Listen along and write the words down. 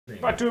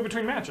But do it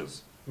between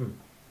matches. Hmm.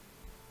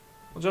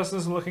 Well, Justin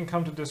isn't looking.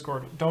 Come to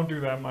Discord. Don't do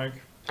that, Mike.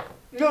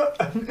 No.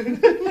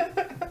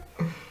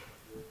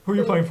 Who are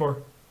you playing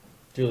for?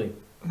 Julie.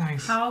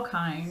 Nice. How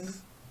kind.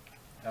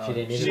 She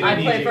didn't need I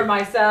it. play for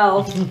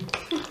myself.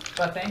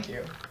 But thank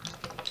you.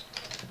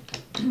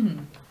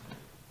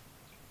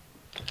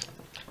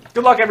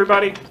 Good luck,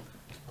 everybody.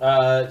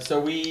 So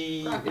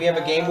we have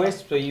a game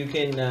wisp, so you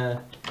can.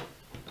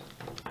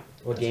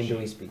 What game do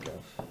we speak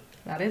of?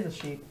 That is a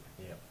sheep.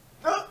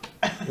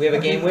 We have a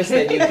game wisp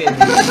that you can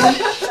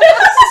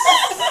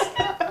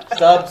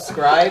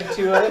subscribe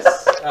to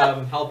us.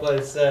 Help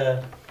us.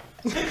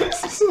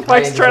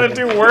 Mike's trying to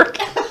do work,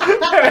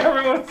 and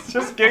everyone's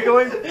just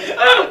giggling.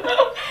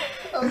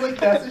 I was like,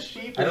 that's a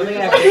sheep. I don't think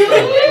I have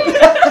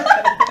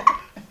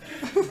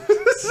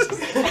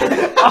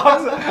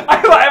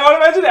I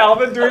want to imagine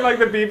Alvin doing like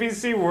the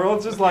BBC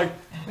World, just like,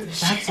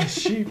 that's a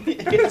sheep.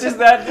 It's just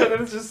that,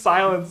 and it's just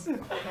silence.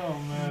 Oh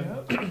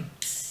man.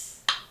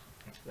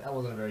 That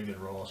wasn't a very good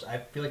roll. I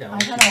feel like I I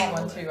kind of want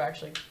one too,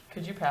 actually.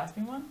 Could you pass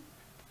me one?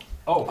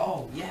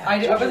 Oh yeah.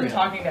 I wasn't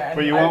talking to anyone.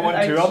 But you want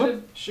one too,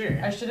 Alvin? Sure.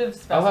 I should have I'll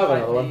specified have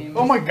another one. names.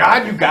 Oh my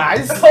god, you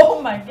guys!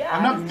 Oh my god.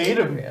 I'm not made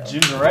of Real.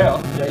 ginger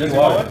ale. Yeah, Does you he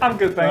want are. one? I'm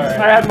good, thanks. All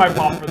right. I had my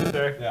pop for the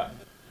day. Yeah.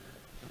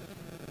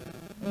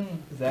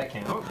 Does that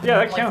count? Yeah, that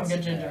Like some counts.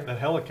 good ginger. That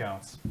hella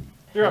counts.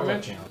 You're up, Hella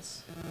Mitch.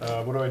 counts.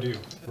 What do I do?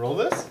 Roll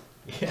this?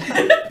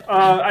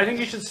 I think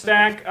you should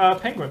stack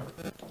Penguin.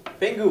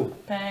 Pengu.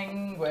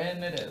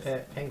 Penguin it is.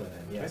 Penguin,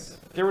 yes.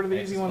 Get rid of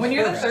the easy ones. When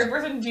you're the first. third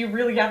person, do you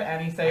really have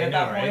any say I at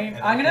know, that right? point?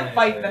 At that I'm gonna point,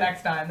 fight I the say-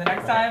 next time. The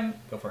next Right. time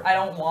Go for it. I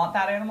don't want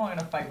that animal, I'm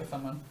gonna fight with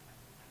someone.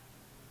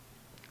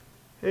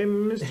 Hey,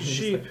 Mr.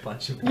 Sheep.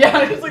 Punch him. Yeah,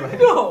 I'm just like,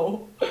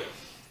 no!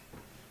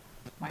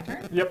 My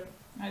turn? Yep.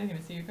 I didn't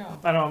even see you go.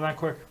 I know, I'm that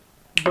quick.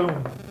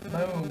 Boom.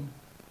 Boom.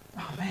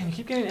 Oh man, you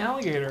keep getting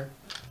alligator.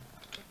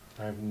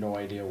 I have no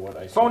idea what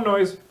I. Phone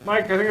noise.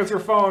 Mike, I think that's your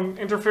phone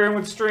interfering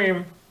with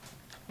stream.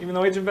 Even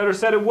though Agent Vetter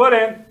said it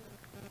wouldn't.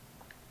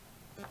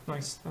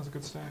 Nice. That was a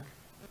good stack.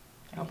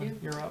 Thank you.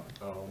 You're up.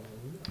 Oh.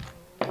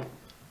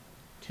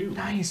 Two.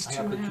 Nice, I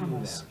got two the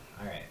animals.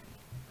 down. Alright.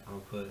 I'll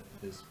put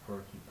this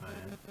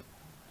porcupine.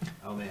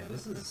 Oh man,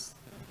 this is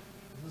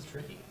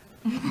tricky.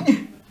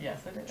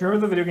 Yes, it is. Do you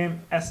remember the video game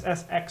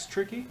SSX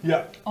Tricky?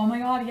 Yeah. Oh my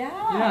god,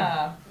 yeah!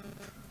 Yeah.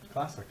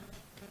 Classic.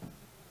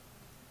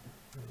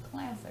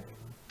 Classic.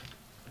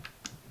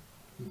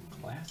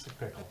 Classic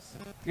pickles.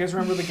 You guys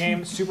remember the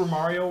game Super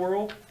Mario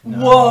World? No.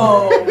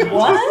 Whoa!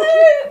 What?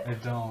 I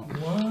don't.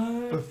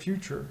 The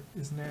future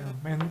is now.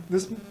 Man,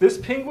 this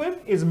penguin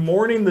is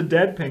mourning the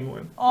dead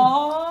penguin.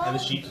 Aww. And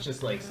the sheep's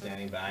just like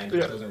standing by and Yeah.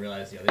 just doesn't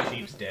realize the other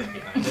sheep's dead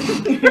behind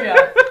it.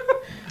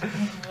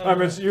 Yeah. I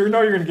mean, you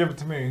know you're gonna give it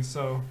to me,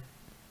 so.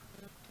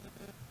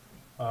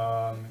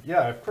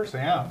 Yeah, of course I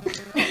am.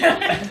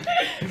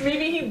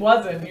 Maybe he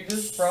wasn't. You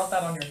just brought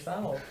that on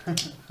yourself.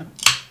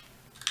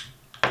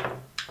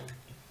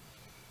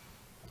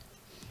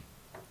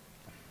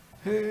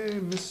 Hey,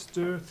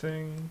 Mr.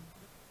 Thing.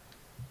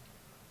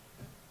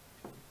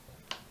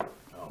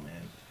 Oh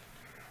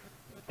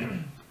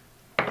man.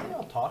 What are they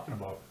all talking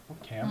about?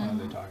 What camera are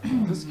they talking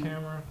about? This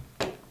camera.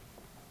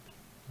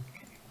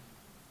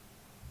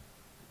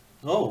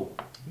 Oh.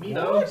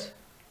 What?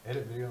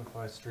 Edit video and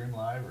fly stream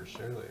live or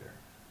share later.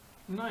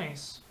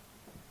 Nice.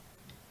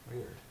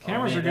 Weird.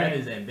 Cameras are That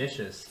good. is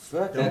ambitious.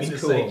 Fuck, Don't that's mean to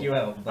cool. psych you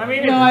out. I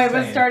mean, No, I'm I just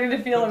was saying. starting to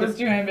feel it was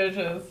too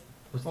ambitious.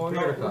 What's the Well, no,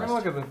 computer we're gonna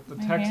cost? look at the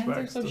My text hands are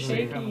specs so to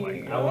see kind of like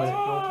shaky. how it's built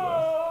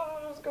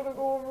Oh, it's gonna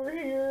go over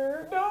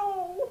here.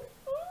 No.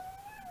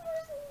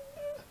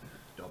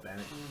 Don't ban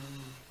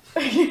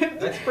it.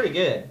 That's pretty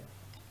good. with.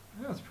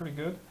 Yeah, that's pretty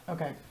good.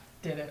 Okay,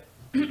 did it.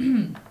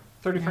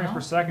 30 frames No?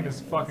 per second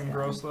is Yeah, fucking yeah.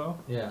 gross though.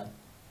 Yeah.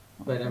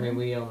 But I mean,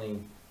 we only.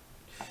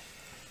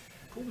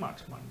 Too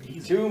much money.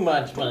 Too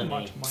much Too money.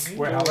 much money.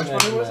 Wait, how much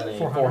money was it?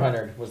 400.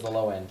 400 was the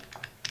low end.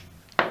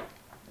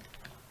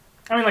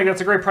 I mean, like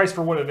that's a great price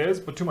for what it is,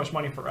 but too much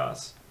money for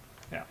us.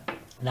 Yeah.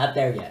 Not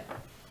there yet.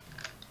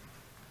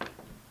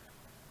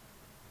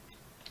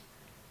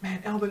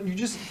 Man, Alvin, you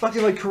just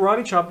fucking like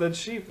karate chop that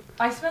sheep.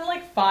 I spent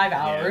like 5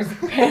 hours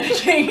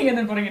panicking and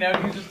then putting it out,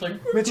 and he was just like,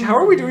 Mitch, how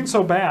are we doing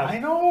so I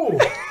bad? know.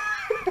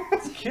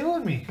 It's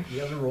killing me.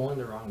 You guys are rolling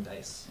the wrong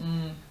dice.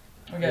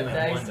 we got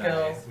dice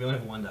skills. We only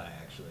have one die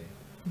actually.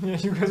 Yeah,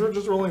 you guys are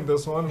just rolling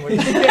this one. Like,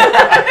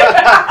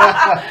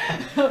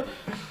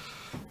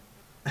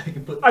 I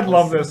can put I'd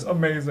love this.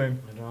 Amazing.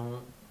 I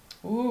don't.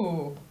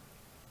 Ooh.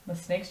 The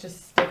snake's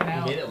just sticking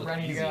out, made it look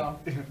ready easy. to go.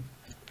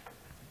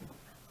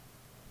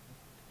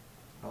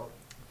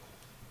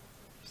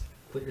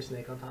 Put your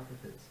snake on top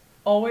of his.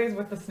 Always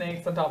with the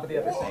snakes on top of the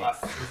other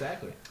snakes.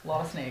 Exactly. A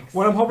lot of snakes.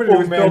 What I'm hoping to do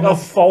Oh, is man, build a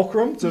this-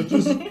 fulcrum to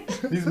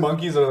just. These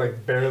monkeys are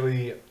like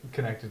barely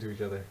connected to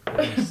each other. They're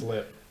gonna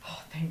slip.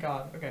 Oh, thank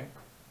God. Okay.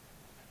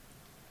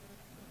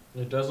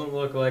 It doesn't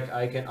look like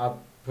I can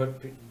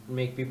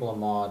make people a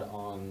mod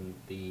on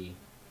the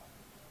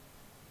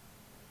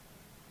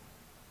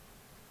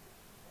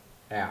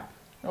app.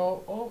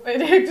 Oh, it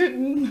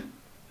didn't.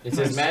 It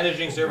says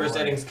managing server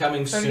settings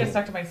coming Starting to get soon.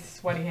 stuck to my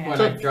sweaty hand.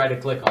 When I try to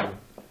click on it.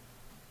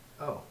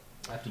 Oh,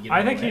 I have to give I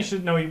it think away. he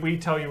should know. We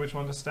tell you which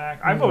one to stack.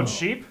 I vote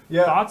sheep.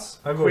 Yeah, Thoughts?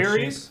 I vote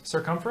Queries?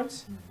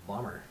 Circumference?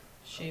 Bummer.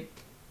 Sheep.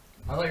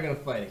 I thought you were gonna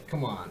fight it.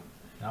 Come on.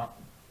 No.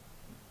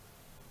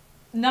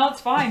 No,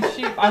 it's fine.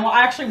 Sheep.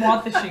 I actually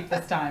want the sheep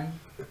this time.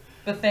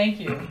 But thank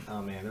you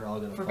Oh man, they're all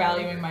gonna. for fall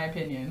valuing over. my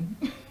opinion.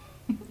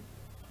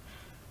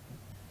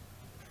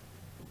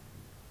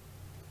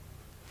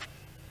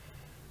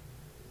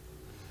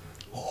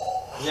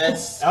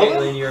 Yes, Ellen?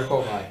 Caitlin, you're a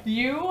quote mod.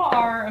 You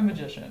are a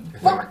magician.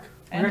 Fuck.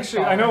 And a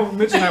Actually, I scholar. know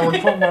Mitch and I were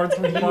quote mods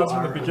from the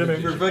are a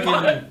beginning. You're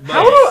fucking.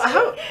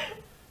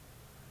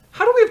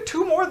 How do we have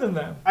two more than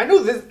them? I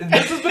know this.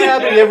 This has been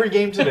happening every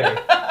game today.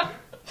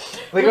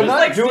 Like, We're I'm just, not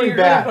like, doing secretly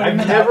bad. putting I've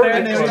them never out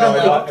there been. and No,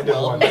 they're no, like, I did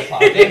one.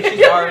 I think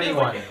she's already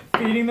won.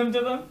 Feeding them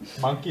to them?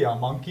 Monkey on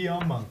monkey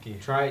on monkey.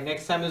 Try it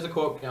next time there's a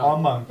quote. No,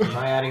 On monkey.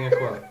 try adding a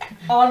quote.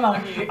 On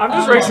monkey. I'm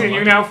just On racing monkey.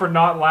 you now for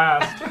not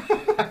last.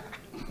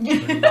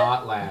 Do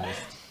not last.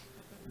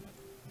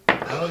 I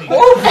don't even.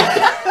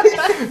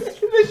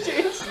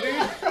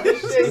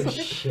 It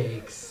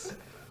shakes.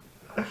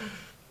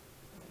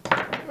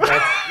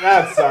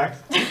 That sucks.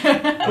 Which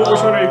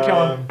one are you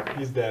killing?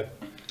 He's dead.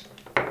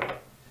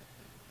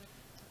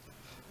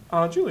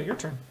 Julie, your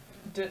turn.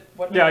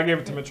 What Yeah, I gave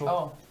it to Mitchell.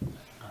 Oh.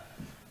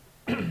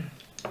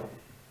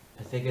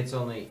 I think it's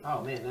only.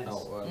 Oh man, nice.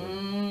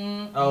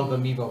 Oh, the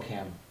Mevo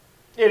Cam.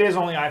 It is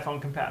only iPhone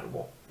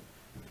compatible.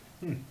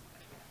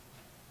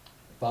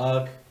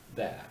 Fuck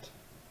that.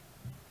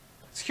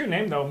 It's a cute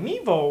name though.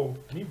 Mevo.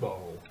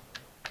 Meebo.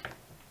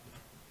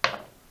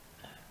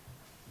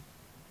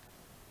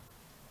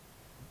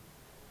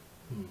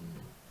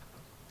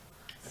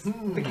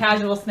 The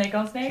casual snake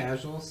on snake?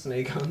 Casual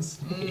snake on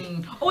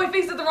snake. Oh, I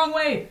faced it the wrong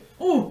way.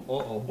 Ooh.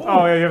 Uh-oh.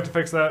 Oh yeah, you have to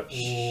fix that.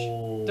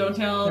 Don't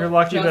tell You're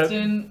lucky that-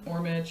 Justin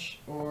or Mitch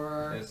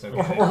or... It's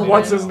okay. Or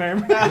what's his name?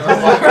 The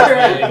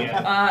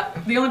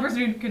only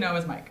person who can know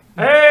is Mike.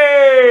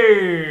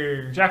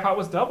 Hey! Jackpot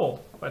was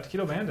double by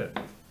Taquito Bandit.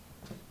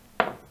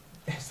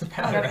 It's the I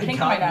powder. got a It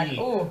pink on my got neck. me.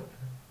 Ooh.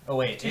 Oh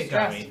wait, Too it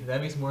got stressed. me. That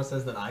makes more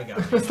sense than I got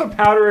me. It's the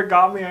powder it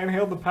got me. I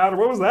inhaled the powder.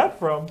 What was that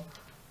from?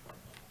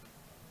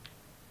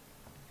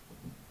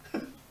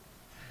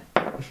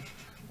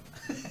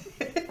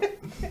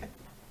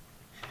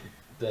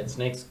 That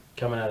snake's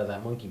coming out of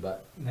that monkey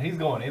butt. He's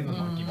going in the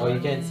monkey. Oh, you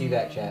can't see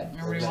that, chat.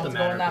 Everybody Just a wants to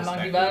go matter in of that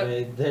monkey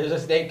perspective. butt. There's a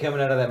snake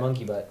coming out of that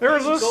monkey butt. There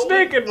was a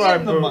snake in my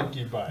in the boot.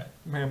 monkey butt.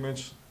 Man,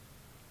 Mitch.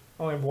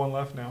 I only have one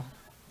left now.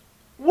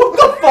 What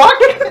the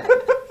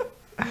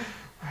fuck?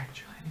 Alright,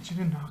 Julie, I need you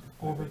to knock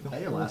over the Is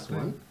that your whole last thing.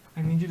 one?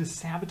 I need you to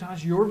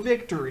sabotage your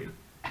victory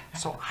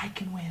so I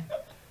can win.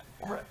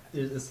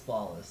 It's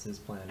flawless. His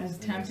plan is. As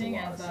tempting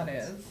as that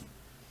is,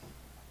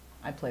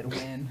 I played a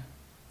win.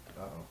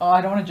 Uh-oh. Oh, I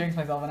don't want to jinx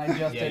myself, and I just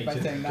Yeah, did you by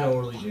just saying that.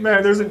 totally jinxed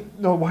Man, there's a yourself.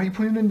 no. Why are you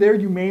putting it in there,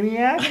 you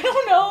maniac? I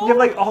don't know. You have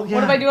like all. Yeah.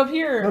 What if I do up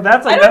here? No,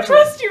 that's like- I don't that's like-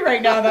 trust you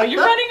right now, though.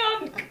 You're running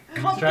on He's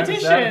trying to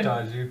competition.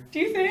 sabotage you. Do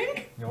you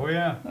think? Oh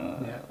yeah.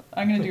 Yeah.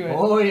 I'm gonna do it.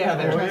 Oh yeah,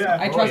 there. Oh, yeah.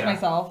 I Oh, trust yeah.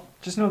 myself.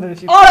 Just know that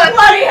if you. Oh,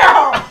 bloody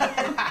hell!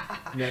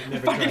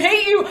 Never Fucking trust.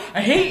 hate you!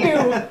 I hate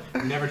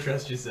you! Never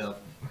trust yourself.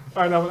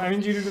 All right, no, I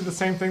need you to do the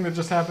same thing that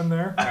just happened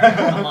there. Alright,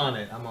 I'm on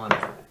it. I'm on it.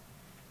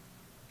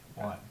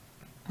 What?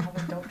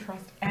 Alvin, don't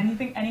trust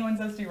anything anyone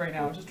says to you right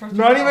now. Just trust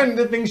Not yourself. even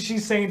the things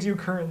she's saying to you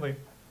currently.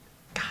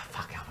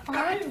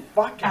 Fine,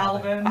 Fuck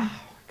Alvin.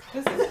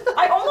 This is,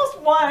 I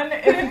almost won,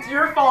 and it's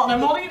your fault, and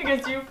I'm holding it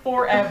against you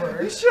forever.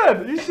 You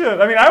should. You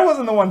should. I mean, I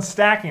wasn't the one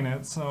stacking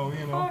it, so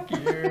you know. Fuck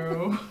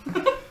you.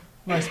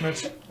 Nice,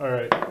 Mitch. All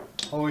right.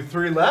 Only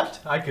 3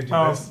 left. I could do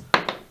Oh. this.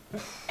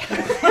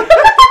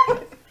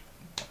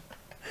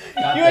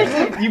 You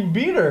actually you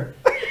beat her.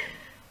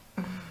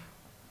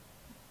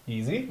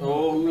 Easy.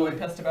 Oh, Really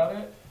pissed about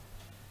it.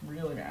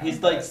 Really mad.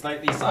 he's like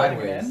slightly But I win.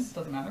 sideways.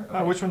 Doesn't matter.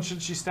 Which one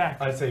should she stack?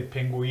 I'd say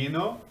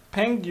Penguino.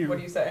 Pengu. What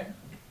do you say?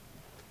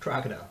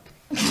 Crocodile.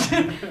 Well,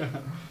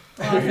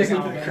 Here's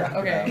Alvin. the crocodile.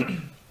 Okay.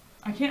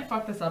 I can't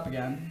fuck this up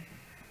again.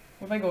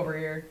 What if I go over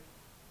here?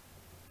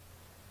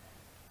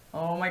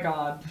 Oh my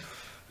god.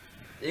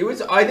 It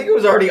was. I think it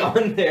was already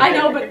on there. I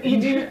know, but you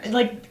do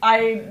like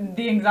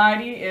the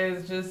anxiety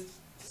is just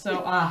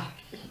so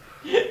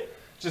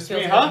Just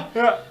Feels me, huh?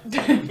 Yeah.